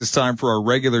It's time for our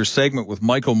regular segment with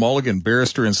Michael Mulligan,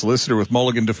 barrister and solicitor with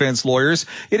Mulligan Defense Lawyers.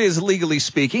 It is Legally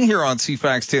Speaking here on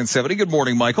CFAX 1070. Good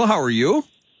morning, Michael. How are you?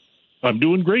 I'm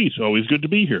doing great. Always good to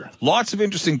be here. Lots of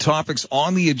interesting topics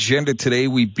on the agenda today.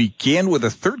 We begin with a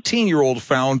 13-year-old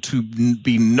found to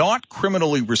be not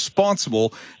criminally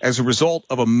responsible as a result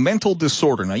of a mental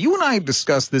disorder. Now, you and I have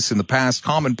discussed this in the past.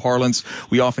 Common parlance,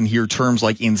 we often hear terms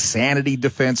like insanity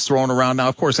defense thrown around. Now,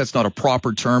 of course, that's not a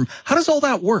proper term. How does all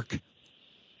that work?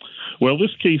 Well,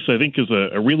 this case, I think, is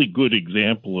a really good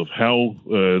example of how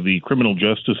the criminal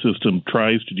justice system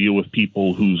tries to deal with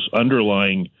people whose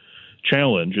underlying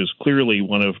challenge is clearly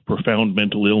one of profound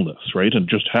mental illness, right? And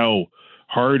just how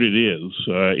hard it is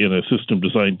in a system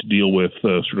designed to deal with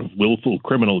sort of willful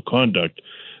criminal conduct,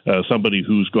 somebody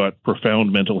who's got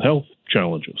profound mental health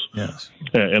challenges. Yes.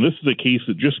 And this is a case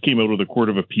that just came out of the Court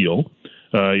of Appeal.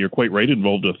 You're quite right. It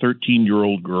involved a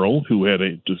 13-year-old girl who had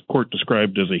a court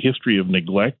described as a history of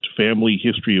neglect, family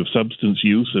history of substance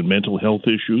use and mental health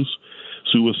issues,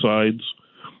 suicides.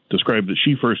 Described that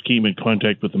she first came in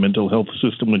contact with the mental health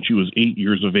system when she was 8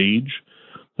 years of age,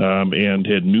 and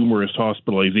had numerous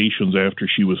hospitalizations after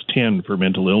she was 10 for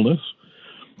mental illness.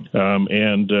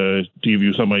 And to give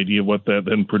you some idea of what that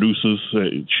then produces,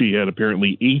 she had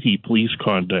apparently 80 police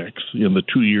contacts in the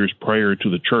 2 years prior to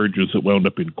the charges that wound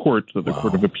up in court that the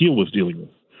Court of Appeal was dealing with.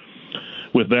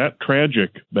 With that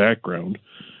tragic background,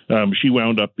 she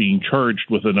wound up being charged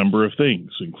with a number of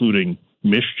things, including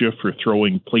mischief for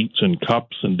throwing plates and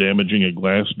cups and damaging a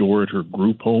glass door at her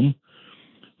group home.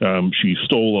 She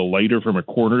stole a lighter from a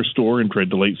corner store and tried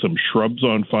to light some shrubs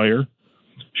on fire.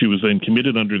 She was then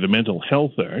committed under the Mental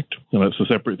Health Act, and that's a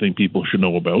separate thing people should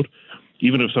know about.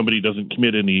 Even if somebody doesn't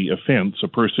commit any offense, a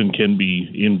person can be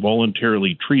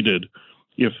involuntarily treated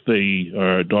if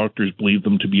the doctors believe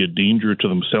them to be a danger to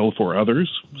themselves or others.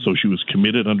 So she was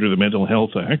committed under the Mental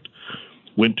Health Act,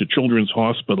 went to Children's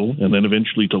Hospital, and then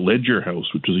eventually to Ledger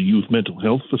House, which is a youth mental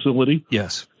health facility.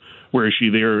 Yes. Where she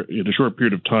there, in a short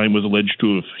period of time, was alleged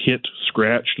to have hit,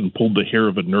 scratched, and pulled the hair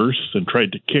of a nurse and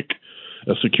tried to kick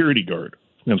a security guard.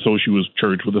 And so she was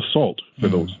charged with assault for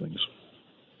those things.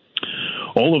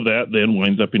 All of that then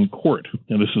winds up in court.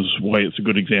 And this is why it's a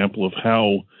good example of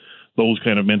how those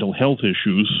kind of mental health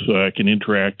issues can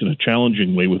interact in a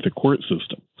challenging way with the court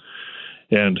system.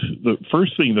 And the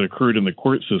first thing that occurred in the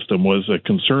court system was a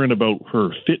concern about her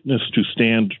fitness to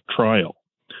stand trial.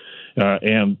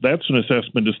 And that's an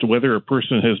assessment as to whether a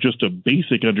person has just a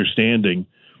basic understanding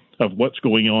of what's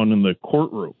going on in the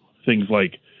courtroom. Things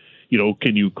like,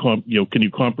 can you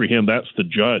comprehend that's the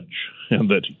judge and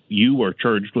that you are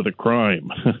charged with a crime,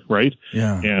 right?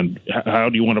 Yeah. And how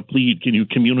do you want to plead? Can you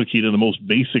communicate in the most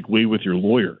basic way with your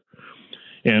lawyer?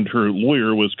 And her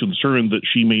lawyer was concerned that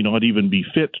she may not even be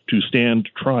fit to stand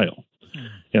trial.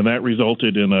 And that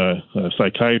resulted in a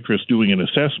psychiatrist doing an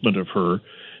assessment of her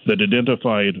that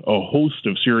identified a host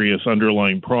of serious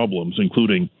underlying problems,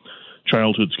 including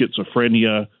childhood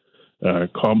schizophrenia,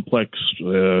 complex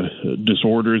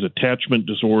disorders, attachment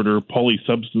disorder,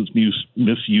 polysubstance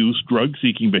misuse,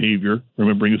 drug-seeking behavior,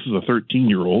 remembering this is a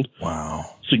 13-year-old. Wow.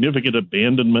 Significant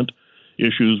abandonment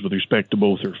issues with respect to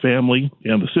both her family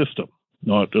and the system.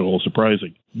 Not at all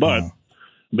surprising, but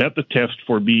met the test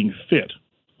for being fit.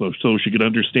 So she could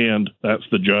understand that's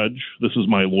the judge, this is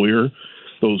my lawyer,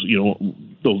 those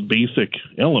basic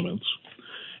elements.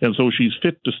 And so she's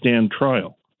fit to stand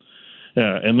trial.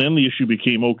 And then the issue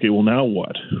became, okay, well, now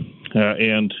what?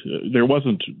 And there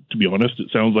wasn't, to be honest,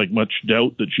 it sounds like much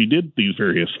doubt that she did these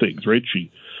various things, right?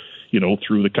 She,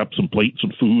 threw the cups and plates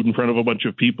and food in front of a bunch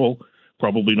of people.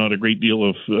 Probably not a great deal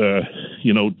of,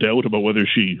 doubt about whether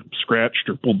she scratched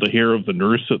or pulled the hair of the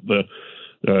nurse at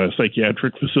the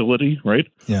psychiatric facility, right?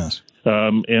 Yes.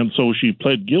 And so she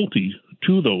pled guilty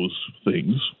to those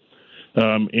things.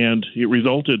 And it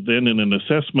resulted then in an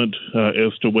assessment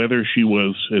as to whether she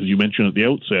was, as you mentioned at the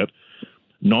outset,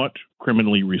 not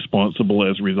criminally responsible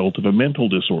as a result of a mental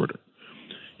disorder.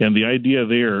 And the idea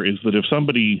there is that if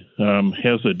somebody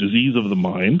has a disease of the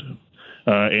mind,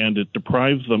 and it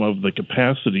deprives them of the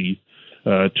capacity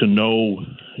to know,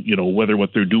 whether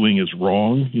what they're doing is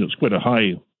wrong. It's quite a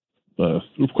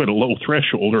quite a low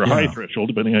threshold or a high threshold,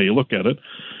 depending how you look at it.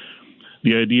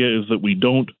 The idea is that we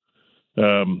don't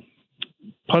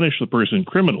punish the person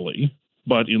criminally,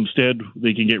 but instead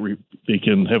they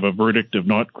can have a verdict of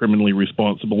not criminally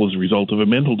responsible as a result of a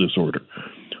mental disorder.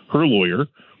 Her lawyer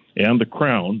and the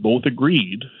Crown both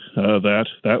agreed that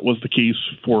was the case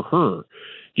for her,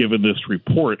 given this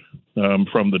report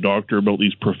from the doctor about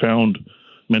these profound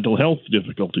mental health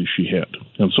difficulties she had.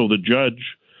 And so the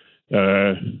judge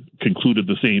concluded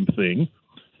the same thing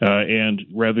And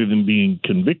rather than being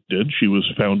convicted, she was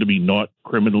found to be not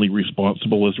criminally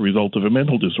responsible as a result of a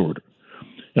mental disorder.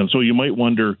 And so you might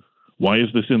wonder, why is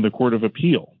this in the Court of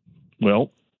Appeal?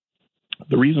 Well,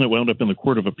 the reason it wound up in the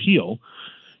Court of Appeal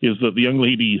is that the young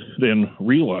lady then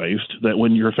realized that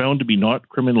when you're found to be not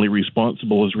criminally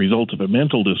responsible as a result of a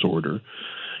mental disorder,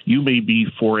 you may be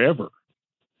forever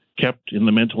kept in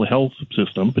the mental health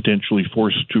system, potentially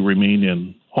forced to remain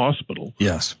in hospital.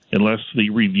 Yes. Unless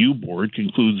the review board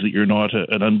concludes that you're not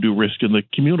an undue risk in the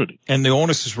community. And the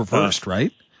onus is reversed,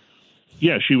 right?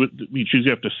 Yeah, she'd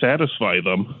have to satisfy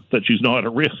them that she's not a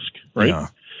risk, right? Yeah.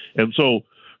 And so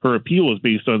her appeal is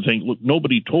based on saying, look,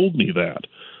 nobody told me that.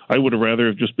 I would have rather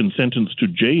have just been sentenced to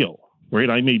jail, right?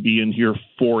 I may be in here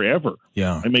forever.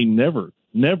 Yeah. I may never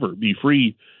be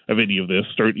free of any of this,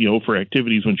 for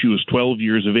activities when she was 12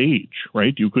 years of age,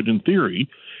 right? You could, in theory,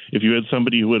 if you had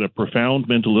somebody who had a profound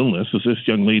mental illness, as this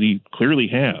young lady clearly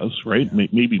has, right? Yeah.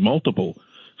 Maybe multiple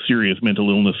serious mental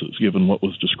illnesses, given what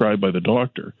was described by the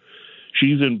doctor,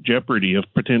 she's in jeopardy of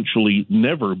potentially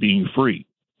never being free.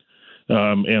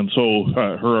 And so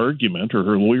her argument, or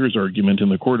her lawyer's argument in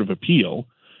the Court of Appeal,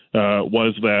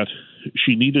 was that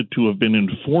she needed to have been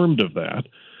informed of that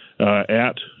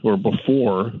at or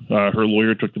before her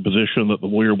lawyer took the position that the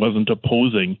lawyer wasn't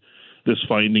opposing this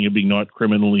finding of being not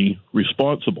criminally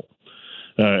responsible.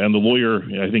 And the lawyer,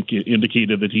 I think,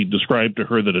 indicated that he described to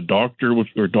her that a doctor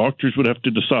or doctors would have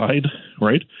to decide,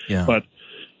 right? Yeah. But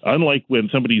unlike when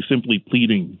somebody's simply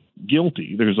pleading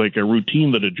guilty, there's like a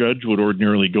routine that a judge would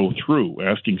ordinarily go through,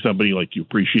 asking somebody like, you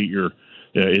appreciate your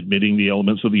admitting the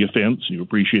elements of the offense, you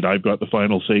appreciate I've got the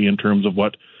final say in terms of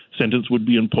what sentence would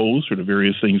be imposed, sort of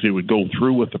various things they would go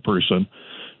through with the person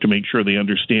to make sure they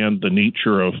understand the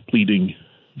nature of pleading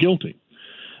guilty.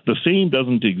 The same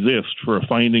doesn't exist for a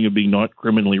finding of being not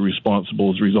criminally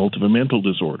responsible as a result of a mental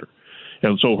disorder.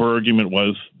 And so her argument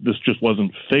was, this just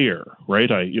wasn't fair, right?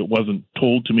 It wasn't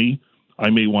told to me.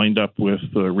 I may wind up with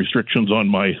restrictions on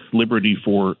my liberty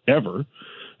forever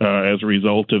as a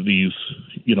result of these,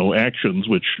 actions,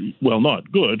 which, while not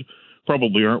good,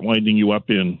 probably aren't winding you up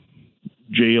in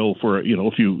jail for,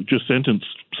 if you just sentenced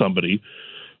somebody,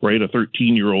 right, a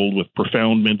 13-year-old with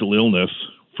profound mental illness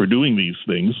for doing these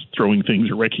things, throwing things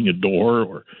or wrecking a door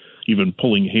or even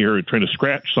pulling hair and trying to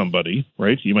scratch somebody,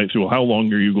 right? You might say, well, how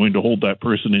long are you going to hold that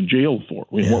person in jail for?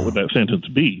 I mean, What would that sentence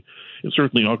be? It's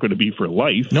certainly not going to be for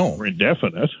life or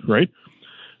indefinite, right?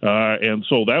 And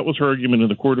so that was her argument in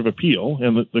the Court of Appeal,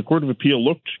 and the Court of Appeal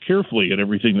looked carefully at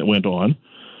everything that went on,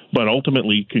 but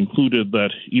ultimately concluded that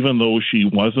even though she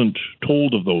wasn't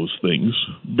told of those things,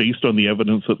 based on the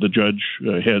evidence that the judge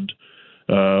had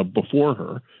before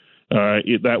her,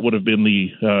 that would have been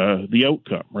the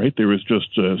outcome, right? There was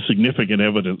just significant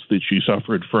evidence that she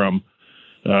suffered from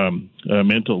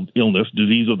mental illness,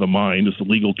 disease of the mind is the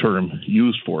legal term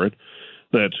used for it,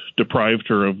 that deprived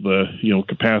her of the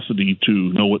capacity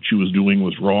to know what she was doing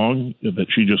was wrong, that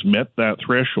she just met that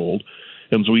threshold.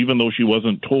 And so even though she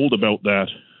wasn't told about that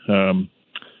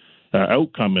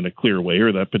outcome in a clear way,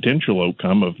 or that potential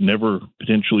outcome of never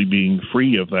potentially being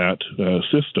free of that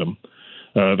system,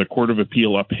 the Court of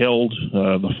Appeal upheld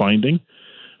the finding.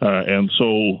 And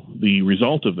so the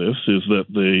result of this is that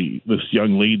this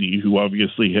young lady, who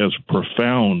obviously has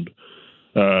profound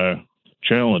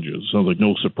challenges, sounds like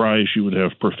no surprise she would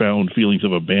have profound feelings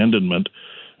of abandonment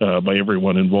by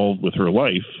everyone involved with her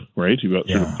life, right? You've got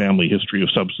sort of family history of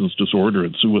substance disorder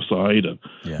and suicide and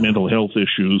mental health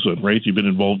issues, and right, you've been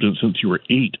involved in it since you were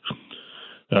 8.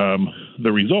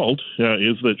 The result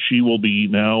is that she will be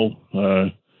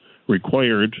now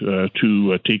required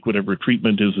to take whatever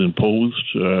treatment is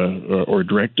imposed or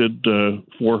directed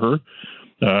for her,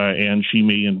 and she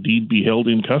may indeed be held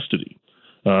in custody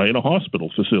in a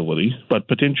hospital facility, but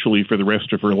potentially for the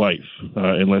rest of her life,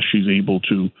 unless she's able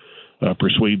to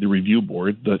persuade the review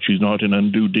board that she's not in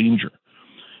undue danger.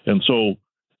 And so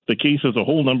the case has a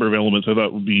whole number of elements I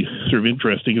thought would be sort of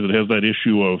interesting, because it has that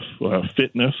issue of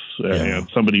fitness and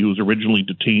somebody who was originally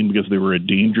detained because they were a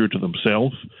danger to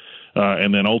themselves,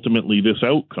 and then ultimately this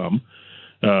outcome.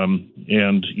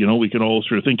 And, we can all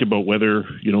sort of think about whether,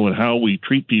 and how we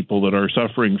treat people that are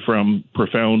suffering from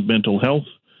profound mental health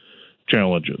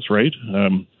challenges, right?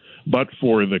 But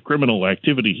for the criminal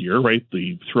activity here, right,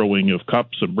 the throwing of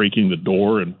cups and breaking the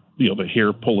door and, the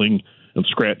hair pulling and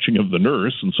scratching of the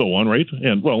nurse and so on, right?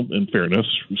 And, well, in fairness,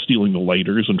 stealing the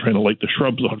lighters and trying to light the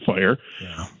shrubs on fire,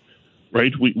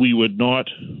 right? We would not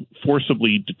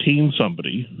forcibly detain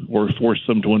somebody or force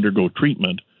them to undergo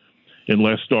treatment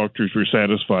unless doctors were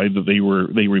satisfied that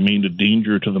they remained a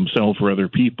danger to themselves or other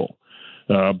people.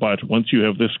 But once you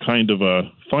have this kind of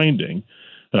a finding,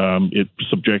 it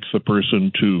subjects the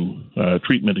person to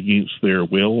treatment against their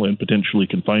will and potentially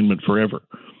confinement forever.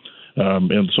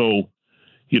 And so,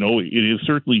 it is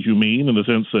certainly humane in the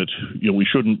sense that, we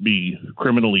shouldn't be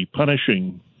criminally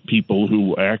punishing people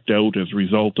who act out as a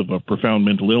result of a profound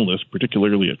mental illness,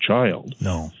 particularly a child.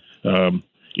 No.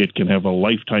 It can have a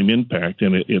lifetime impact,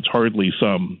 and it's hardly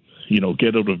some,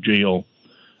 get out of jail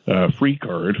free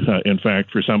card. In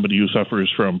fact, for somebody who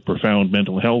suffers from profound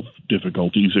mental health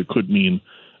difficulties, it could mean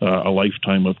a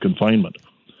lifetime of confinement.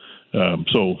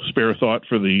 So spare thought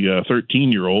for the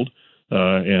 13-year-old,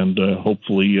 and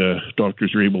hopefully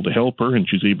doctors are able to help her, and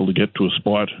she's able to get to a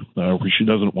spot where she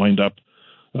doesn't wind up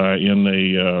in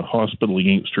a hospital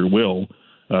against her will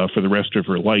for the rest of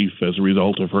her life as a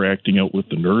result of her acting out with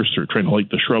the nurse or trying to light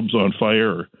the shrubs on fire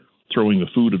or throwing the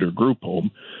food at her group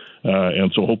home.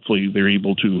 And so hopefully they're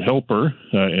able to help her,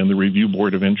 and the review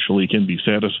board eventually can be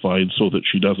satisfied so that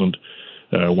she doesn't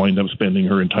wind up spending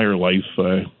her entire life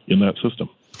in that system.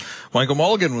 Michael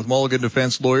Mulligan with Mulligan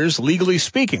Defense Lawyers, Legally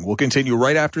Speaking. We'll continue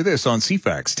right after this on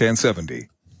CFAX 1070.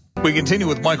 We continue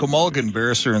with Michael Mulligan,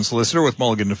 barrister and solicitor with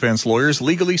Mulligan Defense Lawyers,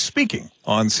 Legally Speaking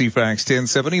on CFAX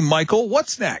 1070. Michael,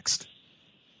 what's next?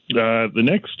 The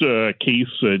next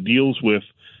case deals with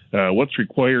what's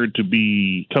required to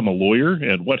become a lawyer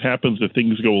and what happens if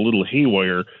things go a little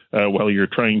haywire while you're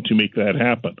trying to make that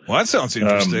happen. Well, that sounds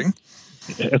interesting.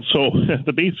 And so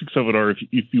the basics of it are,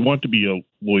 if you want to be a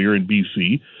lawyer in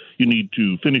BC, you need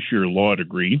to finish your law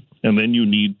degree, and then you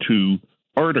need to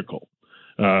article.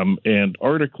 And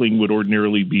articling would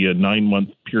ordinarily be a 9-month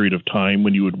period of time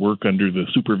when you would work under the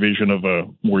supervision of a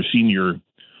more senior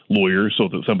lawyer so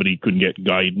that somebody could get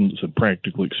guidance and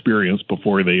practical experience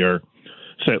before they are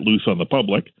set loose on the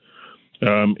public.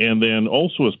 And then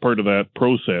also as part of that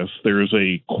process, there's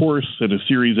a course and a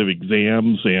series of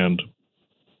exams and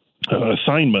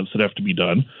assignments that have to be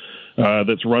done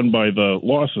that's run by the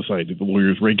Law Society, the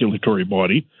lawyer's regulatory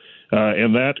body.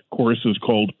 And that course is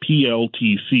called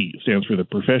PLTC. It stands for the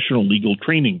Professional Legal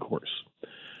Training Course.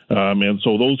 And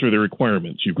so those are the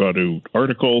requirements. You've got to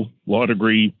article, law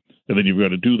degree, and then you've got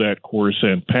to do that course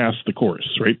and pass the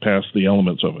course, right? Pass the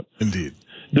elements of it. Indeed.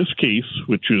 This case,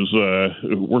 which is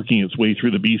working its way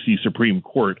through the BC Supreme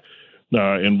Court,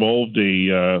 involved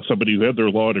somebody who had their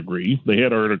law degree, they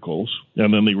had articles,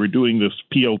 and then they were doing this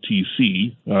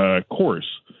PLTC course.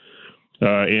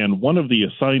 And one of the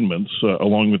assignments,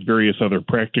 along with various other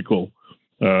practical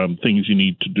things you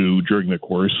need to do during the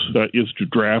course, is to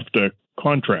draft a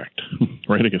contract,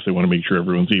 right? I guess they want to make sure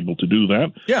everyone's able to do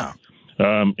that. Yeah.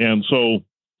 And so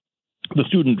the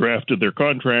student drafted their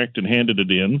contract and handed it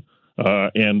in.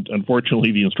 And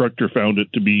unfortunately, the instructor found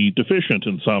it to be deficient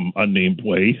in some unnamed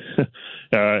way,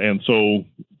 and so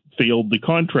failed the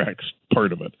contracts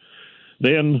part of it.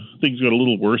 Then things got a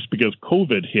little worse because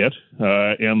COVID hit,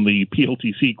 and the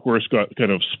PLTC course got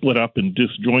kind of split up and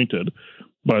disjointed.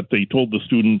 But they told the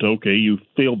student, okay, you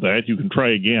failed that, you can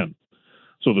try again.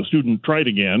 So the student tried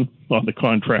again on the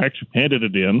contract, handed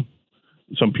it in.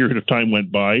 Some period of time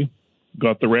went by,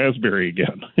 got the raspberry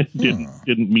again.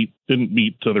 didn't meet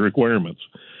the requirements.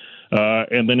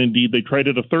 And then indeed they tried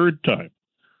it a third time.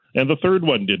 And the third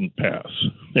one didn't pass.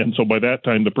 And so by that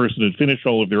time, the person had finished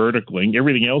all of their articling,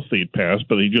 everything else they'd passed,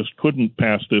 but they just couldn't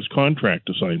pass this contract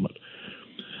assignment.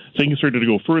 Things started to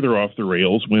go further off the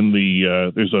rails when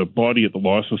there's a body at the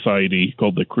Law Society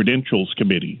called the Credentials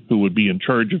Committee who would be in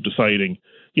charge of deciding,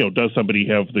 does somebody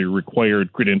have the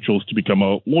required credentials to become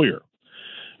a lawyer?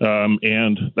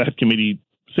 And that committee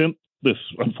sent this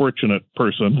unfortunate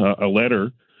person a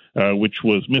letter which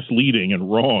was misleading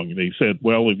and wrong. They said,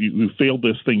 well, if you failed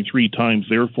this thing 3 times,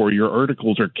 therefore your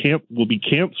articles will be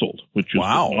canceled, which is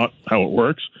not how it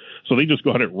works. So they just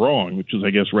got it wrong, which is, I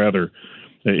guess, rather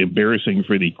embarrassing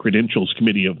for the Credentials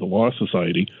Committee of the Law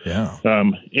Society. Yeah.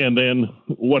 And then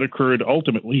what occurred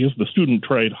ultimately is the student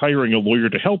tried hiring a lawyer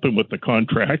to help him with the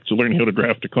contract, so learning how to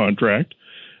draft a contract.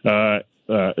 That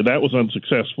was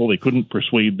unsuccessful. They couldn't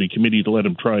persuade the committee to let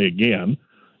him try again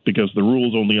because the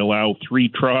rules only allow 3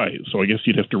 tries. So I guess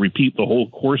you'd have to repeat the whole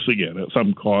course again at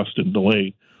some cost and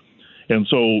delay. And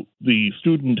so the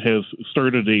student has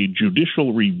started a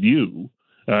judicial review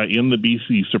in the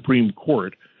BC Supreme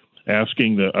Court,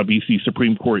 asking a BC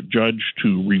Supreme Court judge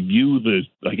to review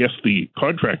the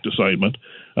contract assignment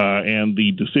and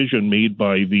the decision made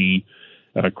by the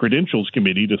Credentials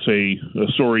Committee to say,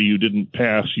 sorry, you didn't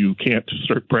pass. You can't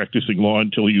start practicing law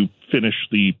until you finish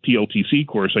the PLTC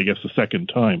course, I guess, the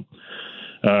second time.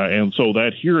 And so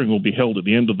that hearing will be held at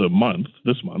the end of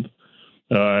this month.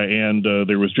 And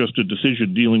there was just a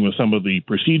decision dealing with some of the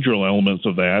procedural elements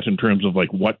of that in terms of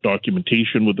what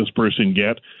documentation would this person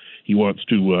get. He wants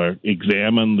to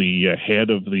examine the head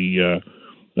of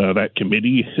that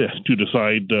committee to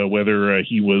decide whether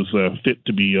he was fit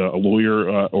to be a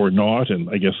lawyer or not, and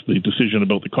I guess the decision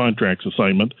about the contracts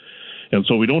assignment. And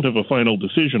so we don't have a final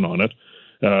decision on it,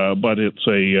 but it's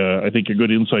I think a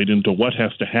good insight into what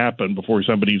has to happen before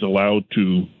somebody's allowed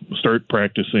to start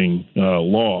practicing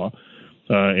law.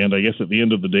 And I guess at the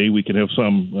end of the day, we can have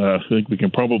I think we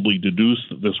can probably deduce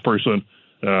that this person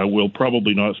will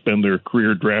probably not spend their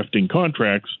career drafting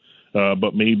contracts,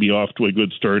 but may be off to a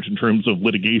good start in terms of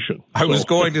litigation. I was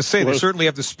going to say, they certainly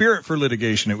have the spirit for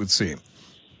litigation, it would seem.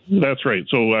 That's right.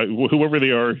 So whoever they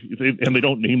are, and they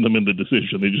don't name them in the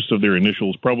decision, they just have their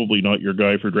initials, probably not your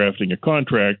guy for drafting a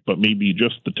contract, but maybe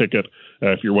just the ticket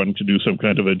if you're wanting to do some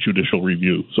kind of a judicial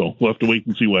review. So we'll have to wait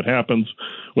and see what happens,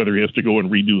 whether he has to go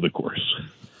and redo the course.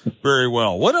 Very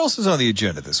well. What else is on the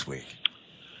agenda this week?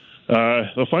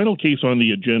 The final case on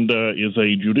the agenda is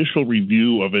a judicial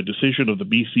review of a decision of the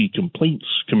BC Complaints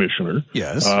Commissioner,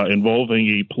 yes, involving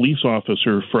a police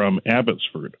officer from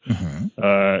Abbotsford.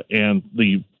 And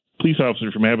the police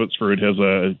officer from Abbotsford has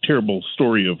a terrible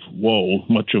story of woe,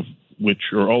 much of which,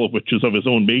 or all of which, is of his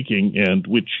own making, and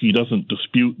which he doesn't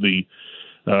dispute the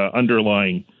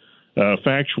underlying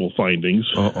factual findings.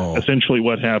 Essentially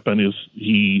what happened is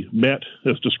he met,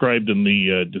 as described in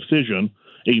the decision,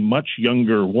 a much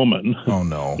younger woman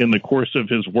in the course of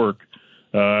his work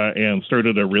and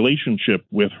started a relationship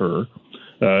with her.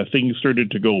 Things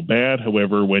started to go bad,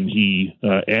 however, when he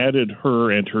added her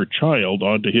and her child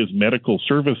onto his medical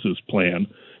services plan,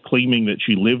 claiming that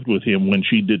she lived with him when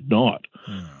she did not.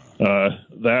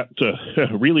 That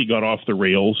really got off the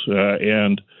rails,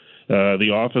 and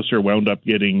the officer wound up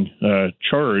getting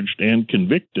charged and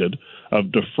convicted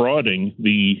of defrauding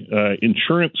the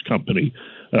insurance company,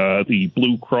 the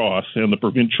Blue Cross and the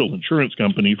provincial insurance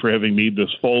company, for having made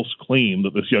this false claim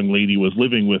that this young lady was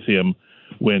living with him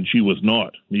when she was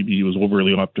not. Maybe he was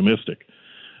overly optimistic.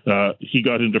 He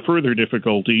got into further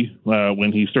difficulty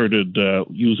when he started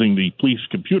using the police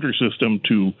computer system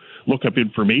to look up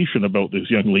information about this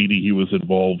young lady he was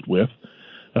involved with.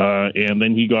 And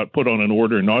then he got put on an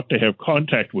order not to have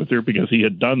contact with her because he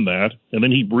had done that, and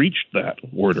then he breached that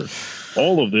order.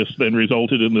 All of this then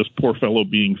resulted in this poor fellow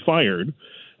being fired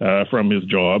from his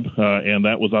job, and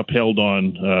that was upheld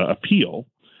on appeal.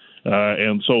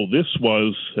 And so this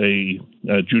was a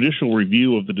judicial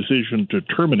review of the decision to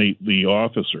terminate the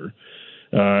officer.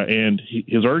 And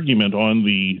his argument on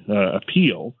the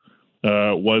appeal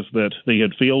was that they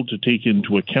had failed to take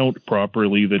into account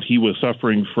properly that he was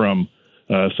suffering from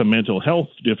some mental health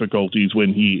difficulties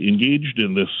when he engaged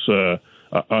in this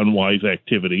unwise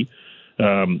activity.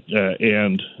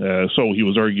 And so he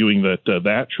was arguing that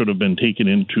that should have been taken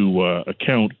into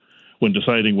account when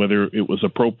deciding whether it was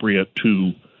appropriate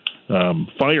to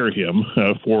fire him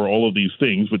for all of these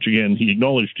things, which, again, he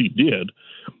acknowledged he did.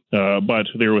 But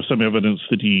there was some evidence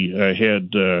that he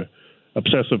had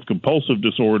obsessive-compulsive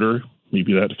disorder.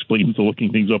 Maybe that explains the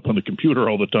looking things up on the computer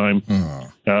all the time.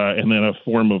 And then a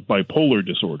form of bipolar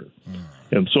disorder.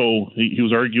 And so he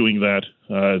was arguing that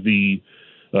the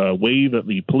way that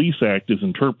the Police Act is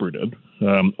interpreted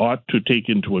ought to take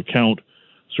into account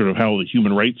sort of how the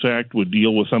Human Rights Act would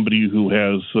deal with somebody who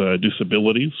has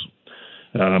disabilities,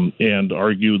 and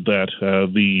argued that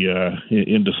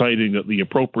in deciding that the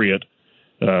appropriate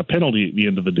penalty at the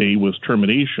end of the day was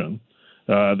termination,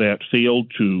 that failed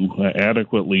to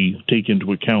adequately take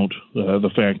into account the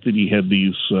fact that he had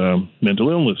these mental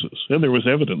illnesses. And there was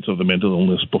evidence of the mental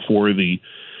illness before the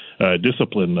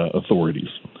discipline authorities.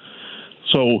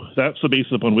 So that's the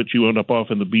basis upon which he wound up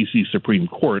off in the BC Supreme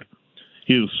Court.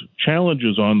 His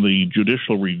challenges on the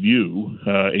judicial review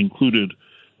included,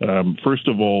 first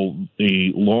of all,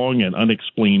 a long and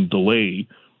unexplained delay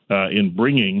in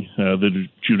bringing the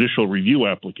judicial review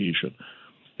application.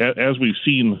 As we've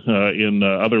seen in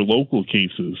other local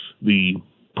cases, the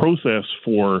process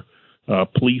for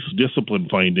police discipline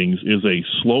findings is a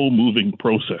slow-moving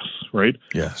process, right?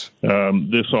 Yes.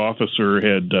 This officer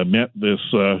had met this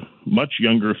much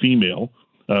younger female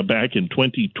back in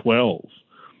 2012.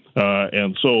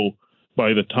 And so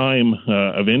by the time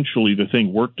eventually the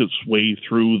thing worked its way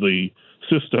through the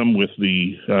system with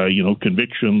the,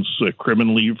 convictions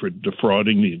criminally for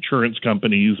defrauding the insurance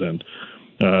companies, and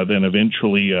then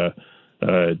eventually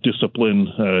discipline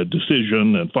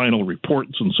decision and final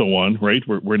reports and so on, right?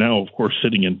 We're now, of course,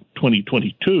 sitting in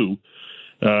 2022.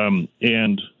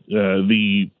 And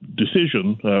the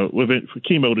decision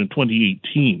came out in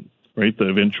 2018, right? The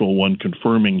eventual one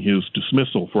confirming his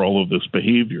dismissal for all of this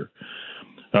behavior.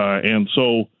 And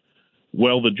so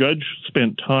Well, the judge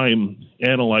spent time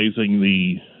analyzing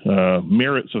the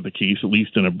merits of the case, at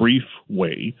least in a brief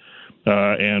way,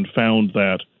 and found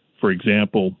that, for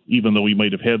example, even though he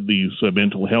might have had these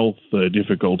mental health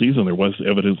difficulties, and there was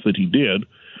evidence that he did,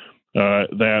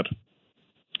 that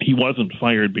he wasn't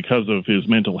fired because of his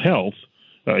mental health.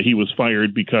 He was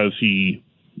fired because he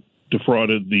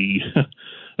defrauded the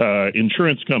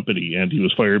insurance company, and he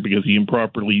was fired because he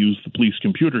improperly used the police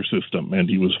computer system, and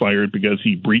he was fired because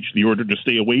he breached the order to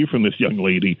stay away from this young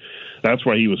lady. That's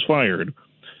why he was fired.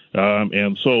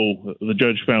 And so the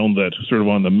judge found that sort of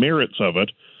on the merits of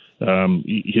it,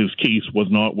 his case was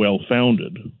not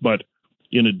well-founded. But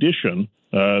in addition,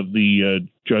 the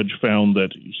judge found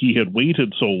that he had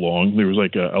waited so long. There was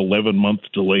like a 11-month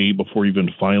delay before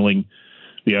even filing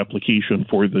the application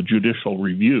for the judicial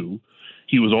review.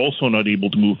 He was also not able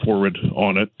to move forward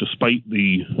on it, despite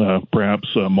the perhaps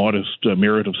modest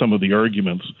merit of some of the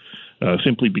arguments,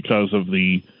 simply because of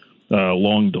the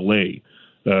long delay.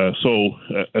 So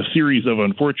a series of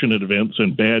unfortunate events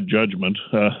and bad judgment,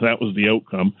 that was the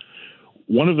outcome.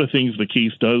 One of the things the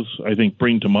case does, I think,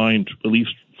 bring to mind, at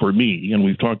least for me, and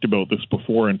we've talked about this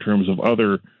before in terms of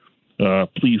other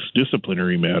police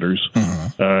disciplinary matters,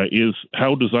 is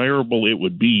how desirable it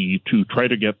would be to try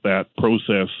to get that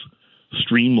process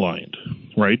streamlined,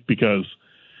 right? Because,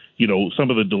 you know, some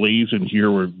of the delays in here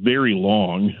were very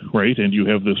long, right? And you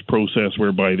have this process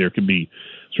whereby there can be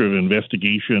sort of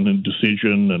investigation and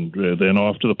decision, and then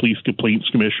off to the police complaints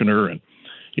commissioner, and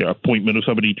appointment of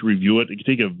somebody to review it. It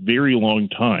can take a very long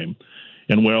time.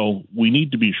 And well, we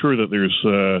need to be sure that there's,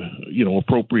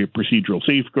 appropriate procedural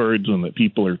safeguards and that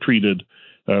people are treated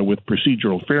with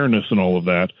procedural fairness and all of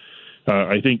that.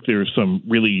 I think there's some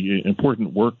really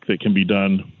important work that can be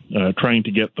done trying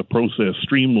to get the process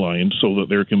streamlined so that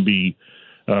there can be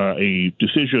a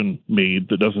decision made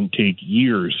that doesn't take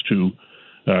years to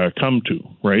come to,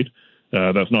 right?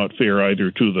 That's not fair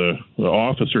either to the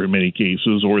officer in many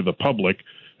cases or the public,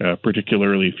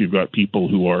 particularly if you've got people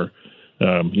who are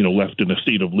left in a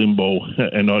state of limbo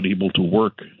and not able to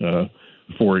work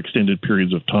for extended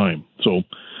periods of time. So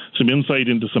some insight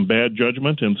into some bad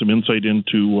judgment and some insight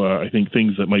into, I think,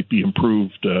 things that might be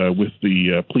improved with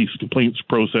the police complaints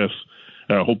process,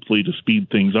 hopefully to speed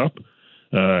things up.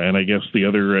 And I guess the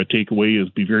other takeaway is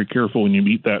be very careful when you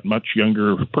meet that much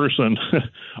younger person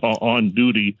on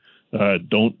duty.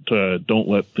 Don't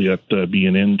let that be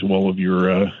an end to all of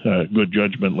your good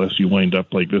judgment, lest you wind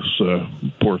up like this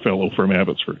poor fellow from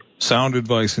Abbotsford. Sound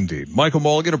advice indeed. Michael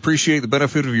Mulligan, appreciate the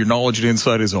benefit of your knowledge and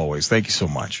insight as always. Thank you so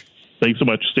much. Thanks so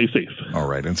much. Stay safe. All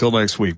right. Until next week.